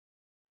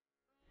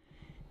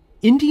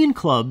Indian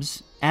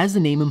clubs, as the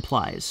name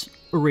implies,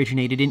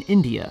 originated in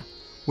India,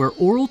 where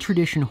oral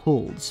tradition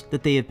holds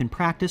that they have been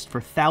practiced for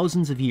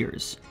thousands of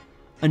years,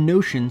 a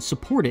notion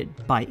supported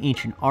by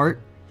ancient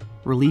art,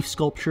 relief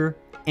sculpture,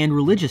 and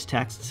religious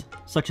texts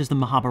such as the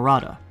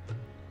Mahabharata.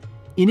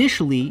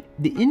 Initially,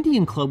 the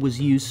Indian club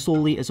was used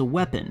solely as a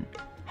weapon.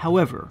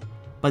 However,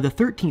 by the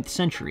 13th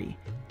century,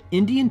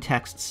 Indian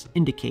texts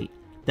indicate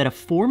that a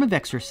form of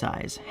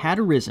exercise had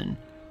arisen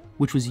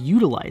which was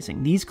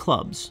utilizing these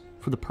clubs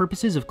for the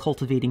purposes of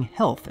cultivating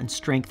health and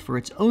strength for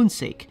its own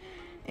sake,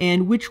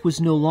 and which was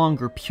no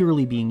longer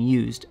purely being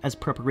used as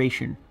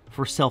preparation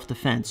for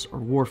self-defense or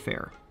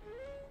warfare.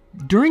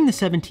 During the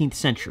 17th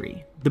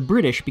century, the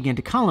British began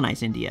to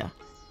colonize India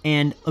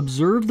and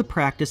observe the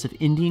practice of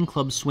Indian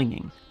club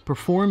swinging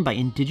performed by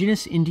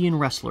indigenous Indian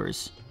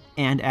wrestlers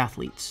and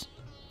athletes.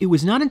 It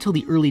was not until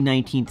the early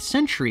 19th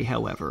century,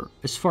 however,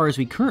 as far as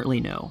we currently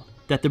know,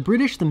 that the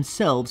British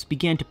themselves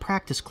began to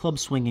practice club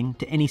swinging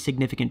to any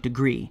significant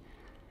degree.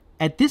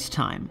 At this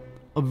time,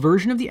 a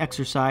version of the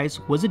exercise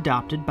was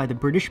adopted by the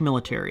British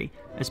military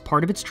as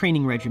part of its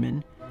training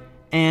regimen,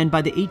 and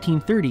by the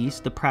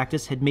 1830s, the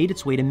practice had made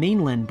its way to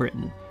mainland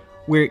Britain,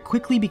 where it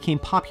quickly became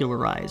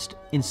popularized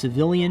in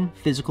civilian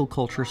physical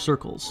culture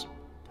circles.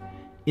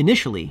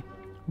 Initially,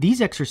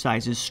 these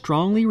exercises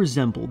strongly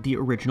resembled the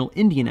original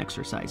Indian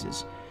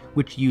exercises,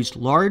 which used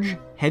large,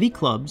 heavy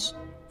clubs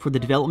for the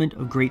development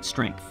of great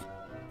strength.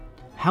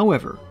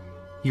 However,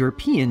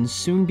 Europeans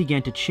soon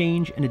began to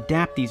change and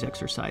adapt these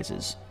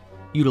exercises,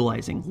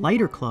 utilizing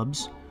lighter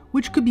clubs,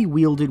 which could be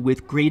wielded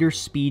with greater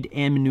speed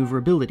and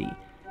maneuverability,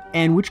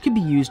 and which could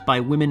be used by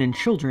women and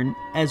children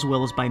as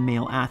well as by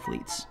male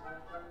athletes.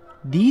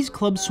 These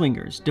club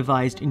swingers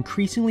devised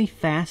increasingly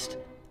fast,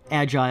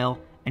 agile,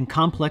 and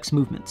complex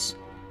movements,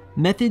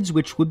 methods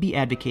which would be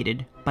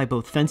advocated by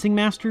both fencing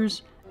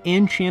masters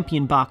and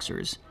champion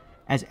boxers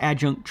as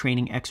adjunct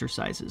training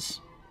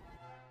exercises.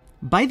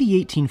 By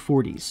the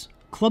 1840s,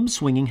 club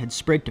swinging had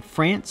spread to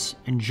France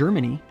and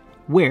Germany,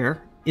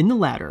 where, in the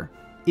latter,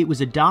 it was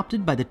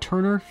adopted by the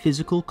Turner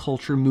physical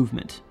culture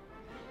movement.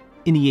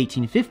 In the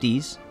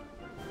 1850s,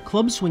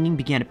 club swinging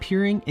began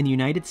appearing in the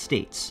United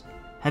States,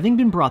 having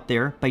been brought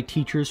there by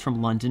teachers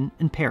from London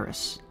and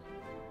Paris.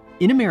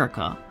 In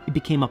America, it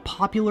became a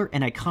popular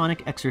and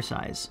iconic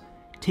exercise,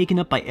 taken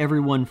up by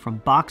everyone from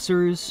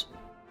boxers,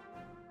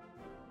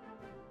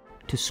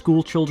 to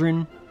school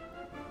children,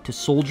 to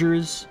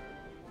soldiers,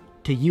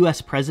 to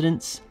US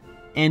presidents,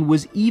 and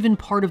was even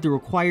part of the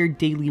required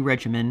daily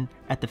regimen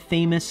at the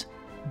famous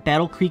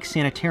Battle Creek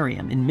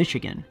Sanitarium in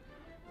Michigan,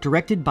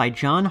 directed by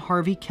John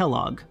Harvey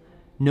Kellogg,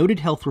 noted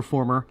health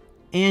reformer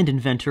and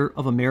inventor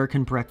of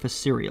American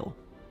breakfast cereal.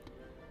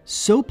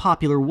 So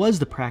popular was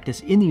the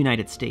practice in the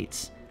United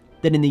States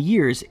that in the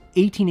years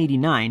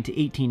 1889 to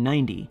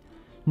 1890,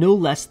 no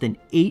less than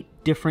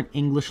 8 different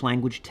English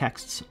language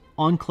texts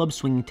on club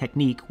swinging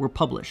technique were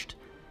published.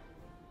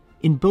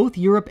 In both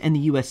Europe and the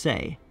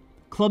USA,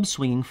 club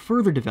swinging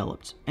further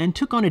developed and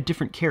took on a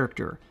different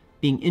character,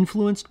 being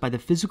influenced by the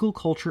physical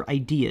culture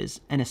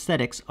ideas and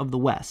aesthetics of the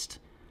West.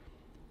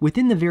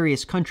 Within the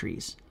various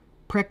countries,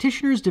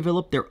 practitioners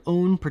developed their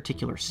own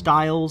particular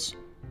styles,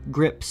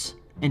 grips,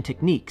 and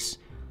techniques,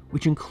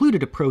 which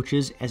included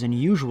approaches as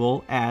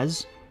unusual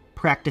as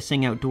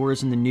practicing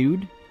outdoors in the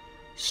nude,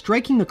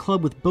 striking the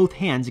club with both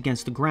hands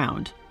against the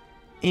ground,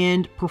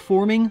 and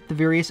performing the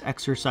various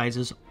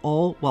exercises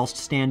all whilst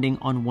standing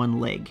on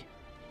one leg.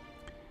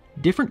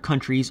 Different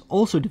countries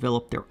also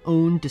developed their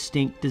own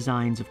distinct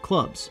designs of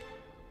clubs,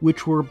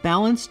 which were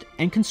balanced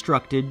and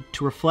constructed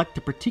to reflect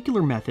the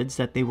particular methods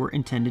that they were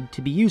intended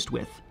to be used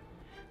with.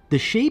 The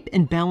shape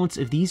and balance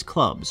of these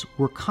clubs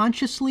were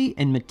consciously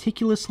and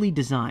meticulously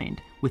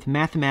designed with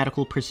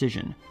mathematical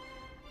precision.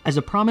 As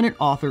a prominent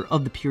author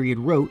of the period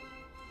wrote,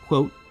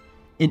 quote,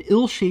 "An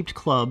ill-shaped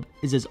club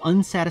is as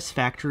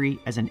unsatisfactory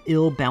as an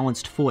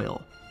ill-balanced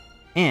foil,"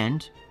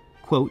 and,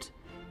 quote,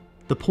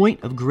 "The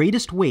point of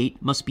greatest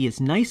weight must be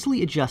as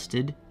nicely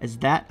adjusted as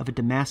that of a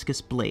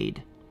Damascus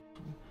blade."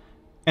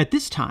 At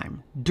this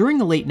time, during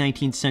the late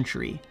 19th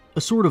century,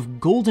 a sort of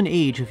golden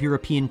age of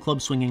European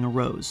club swinging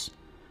arose.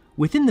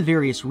 Within the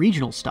various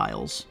regional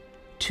styles,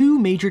 2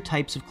 major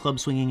types of club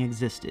swinging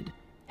existed,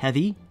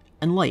 heavy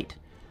and light.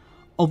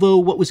 Although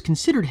what was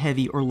considered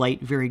heavy or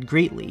light varied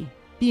greatly,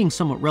 being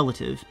somewhat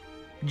relative,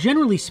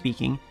 generally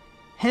speaking,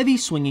 heavy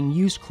swinging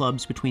used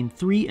clubs between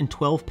 3 and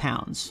 12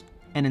 pounds,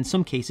 and in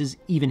some cases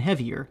even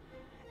heavier,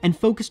 and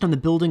focused on the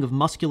building of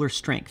muscular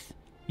strength,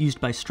 used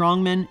by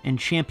strongmen and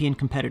champion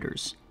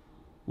competitors.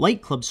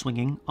 Light club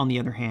swinging, on the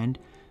other hand,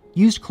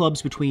 used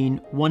clubs between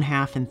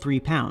 1/2 and 3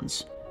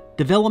 pounds.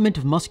 Development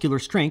of muscular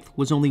strength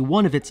was only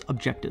one of its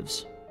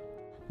objectives.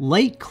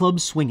 Light club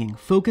swinging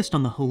focused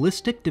on the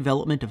holistic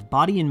development of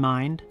body and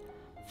mind,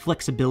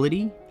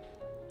 flexibility,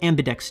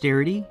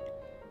 ambidexterity,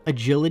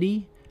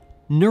 agility,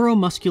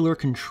 neuromuscular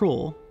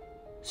control,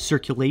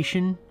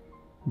 circulation,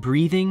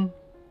 breathing,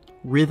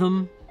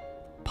 rhythm,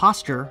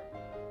 posture,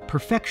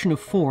 perfection of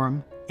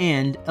form,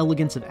 and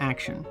elegance of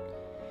action.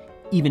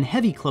 Even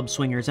heavy club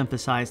swingers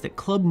emphasized that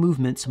club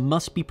movements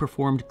must be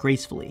performed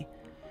gracefully.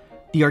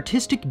 The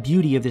artistic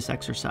beauty of this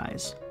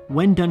exercise,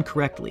 when done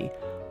correctly,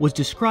 was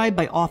described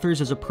by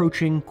authors as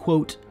approaching,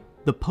 quote,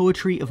 the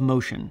poetry of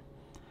motion.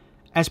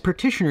 As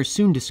practitioners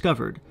soon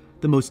discovered,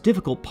 the most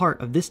difficult part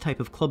of this type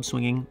of club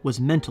swinging was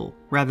mental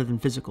rather than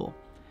physical.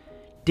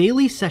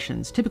 Daily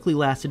sessions typically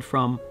lasted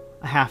from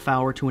a half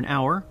hour to an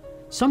hour,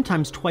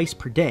 sometimes twice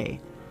per day,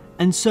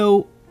 and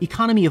so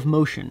economy of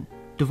motion,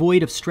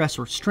 devoid of stress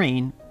or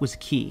strain, was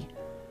key.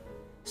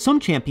 Some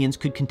champions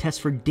could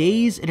contest for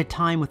days at a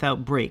time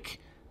without break,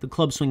 the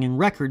club swinging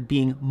record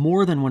being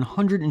more than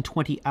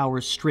 120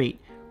 hours straight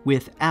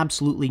with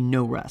absolutely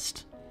no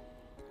rest.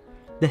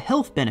 The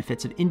health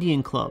benefits of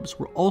Indian clubs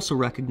were also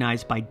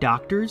recognized by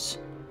doctors,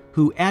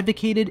 who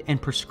advocated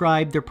and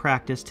prescribed their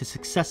practice to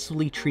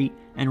successfully treat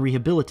and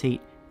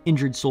rehabilitate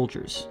injured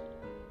soldiers.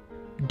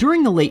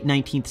 During the late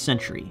 19th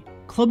century,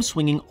 club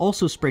swinging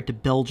also spread to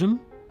Belgium,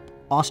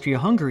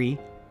 Austria-Hungary,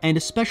 and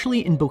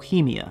especially in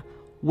Bohemia,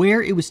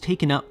 where it was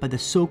taken up by the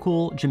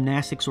Sokol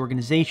Gymnastics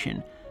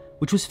Organization,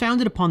 which was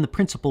founded upon the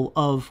principle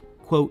of,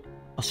 quote,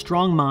 a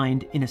strong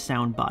mind in a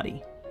sound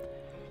body.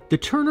 The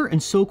Turner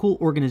and Sokol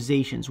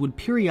organizations would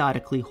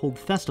periodically hold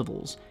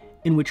festivals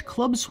in which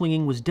club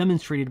swinging was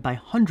demonstrated by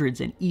hundreds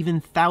and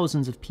even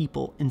thousands of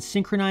people in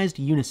synchronized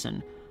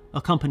unison,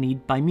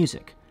 accompanied by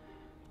music.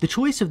 The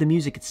choice of the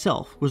music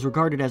itself was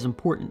regarded as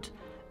important,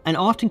 and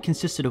often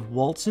consisted of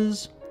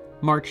waltzes,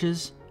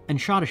 marches, and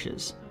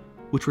schottisches,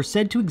 which were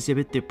said to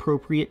exhibit the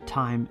appropriate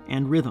time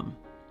and rhythm.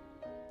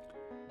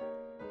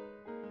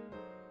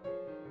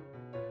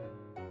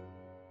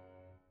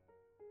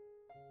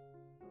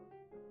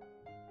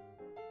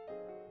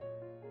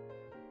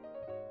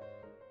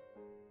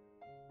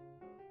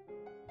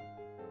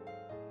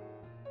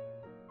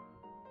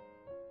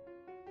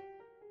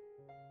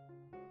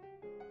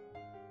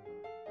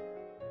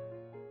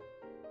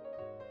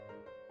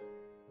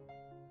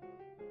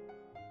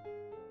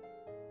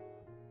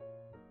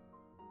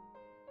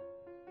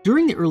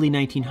 During the early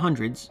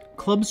 1900s,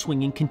 club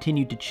swinging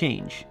continued to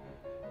change.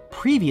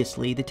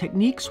 Previously, the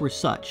techniques were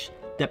such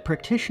that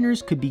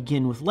practitioners could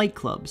begin with light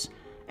clubs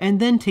and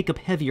then take up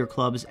heavier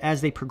clubs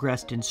as they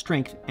progressed in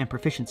strength and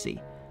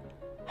proficiency.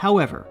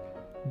 However,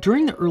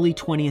 during the early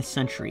 20th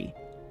century,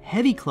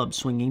 heavy club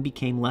swinging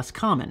became less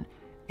common,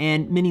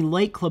 and many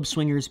light club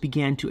swingers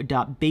began to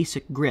adopt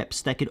basic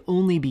grips that could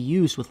only be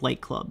used with light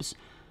clubs,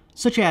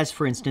 such as,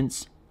 for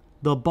instance,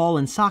 the ball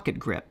and socket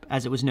grip,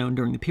 as it was known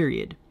during the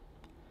period.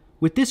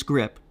 With this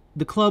grip,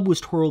 the club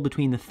was twirled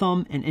between the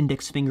thumb and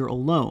index finger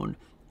alone,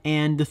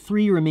 and the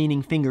three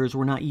remaining fingers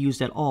were not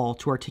used at all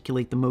to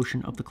articulate the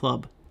motion of the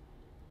club.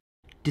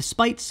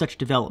 Despite such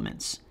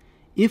developments,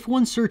 if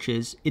one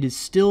searches, it is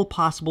still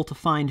possible to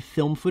find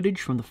film footage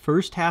from the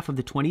first half of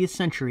the 20th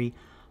century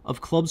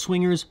of club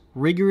swingers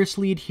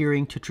rigorously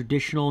adhering to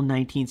traditional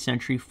 19th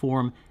century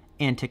form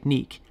and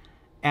technique,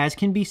 as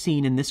can be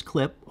seen in this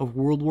clip of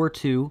World War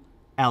II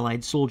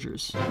Allied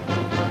soldiers.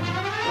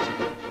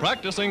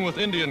 Practicing with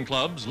Indian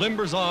clubs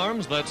limbers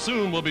arms that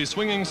soon will be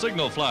swinging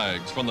signal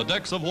flags from the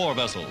decks of war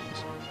vessels.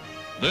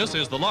 This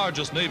is the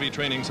largest Navy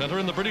training center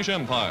in the British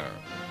Empire,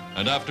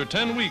 and after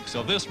 10 weeks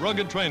of this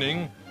rugged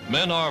training,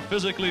 men are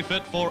physically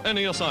fit for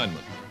any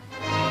assignment.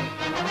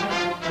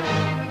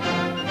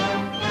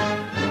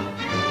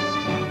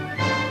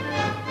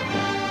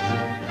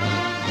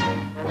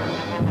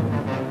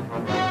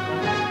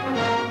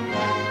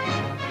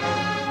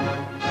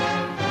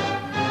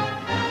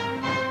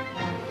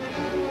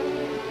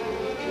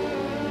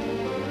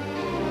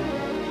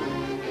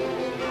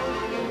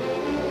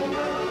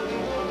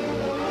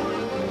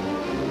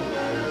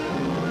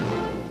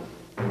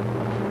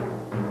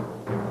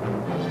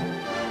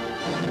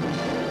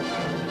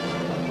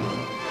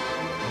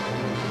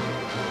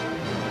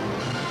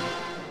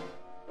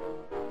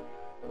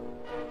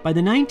 By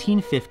the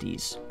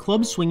 1950s,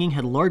 club swinging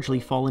had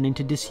largely fallen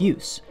into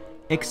disuse,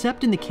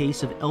 except in the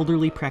case of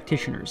elderly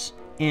practitioners,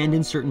 and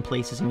in certain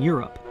places in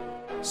Europe.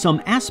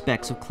 Some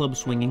aspects of club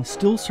swinging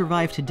still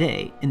survive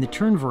today in the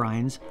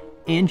Turnvereins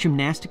and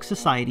gymnastic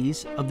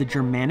societies of the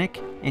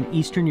Germanic and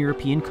Eastern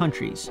European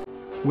countries,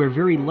 where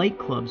very light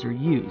clubs are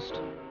used.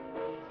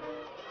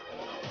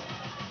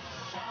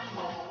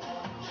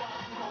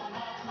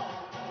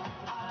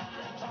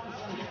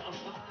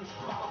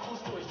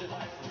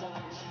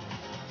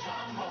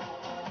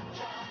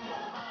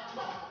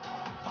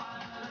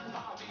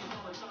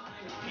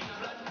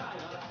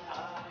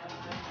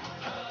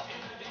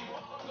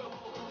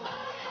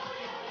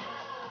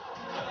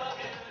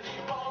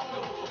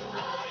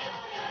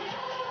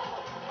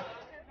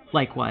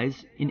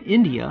 Likewise, in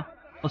India,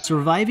 a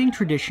surviving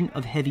tradition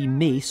of heavy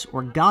mace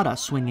or gada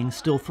swinging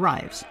still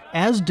thrives,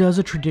 as does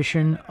a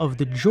tradition of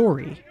the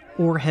jori,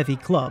 or heavy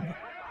club,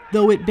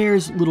 though it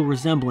bears little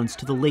resemblance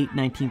to the late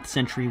 19th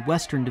century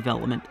Western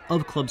development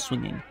of club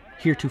swinging,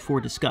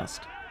 heretofore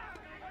discussed.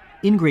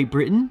 In Great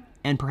Britain,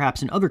 and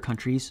perhaps in other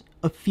countries,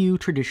 a few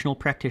traditional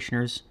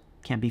practitioners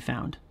can be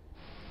found.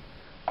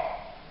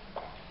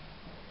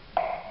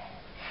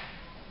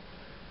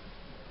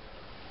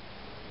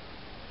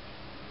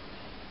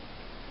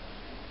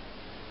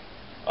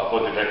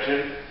 opposite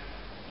direction.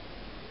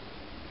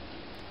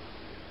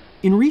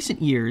 In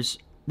recent years,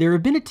 there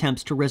have been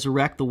attempts to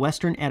resurrect the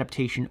Western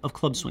adaptation of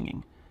club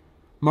swinging.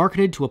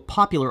 Marketed to a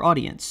popular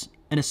audience,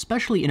 and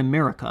especially in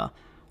America,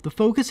 the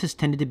focus has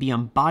tended to be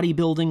on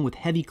bodybuilding with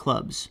heavy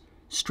clubs,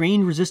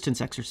 strained resistance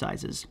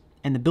exercises,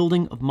 and the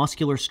building of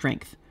muscular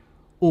strength,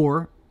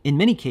 or, in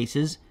many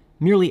cases,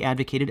 merely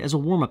advocated as a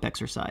warm-up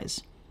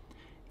exercise.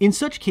 In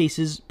such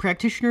cases,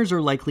 practitioners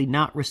are likely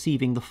not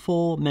receiving the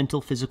full mental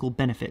physical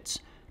benefits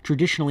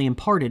traditionally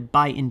imparted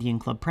by Indian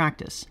club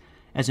practice,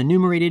 as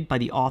enumerated by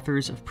the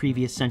authors of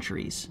previous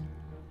centuries.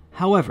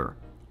 However,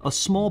 a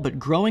small but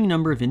growing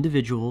number of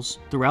individuals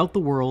throughout the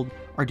world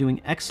are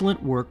doing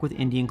excellent work with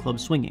Indian club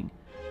swinging.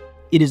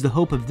 It is the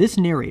hope of this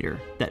narrator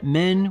that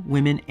men,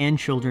 women, and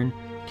children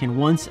can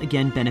once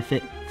again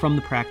benefit from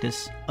the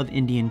practice of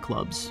Indian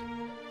clubs.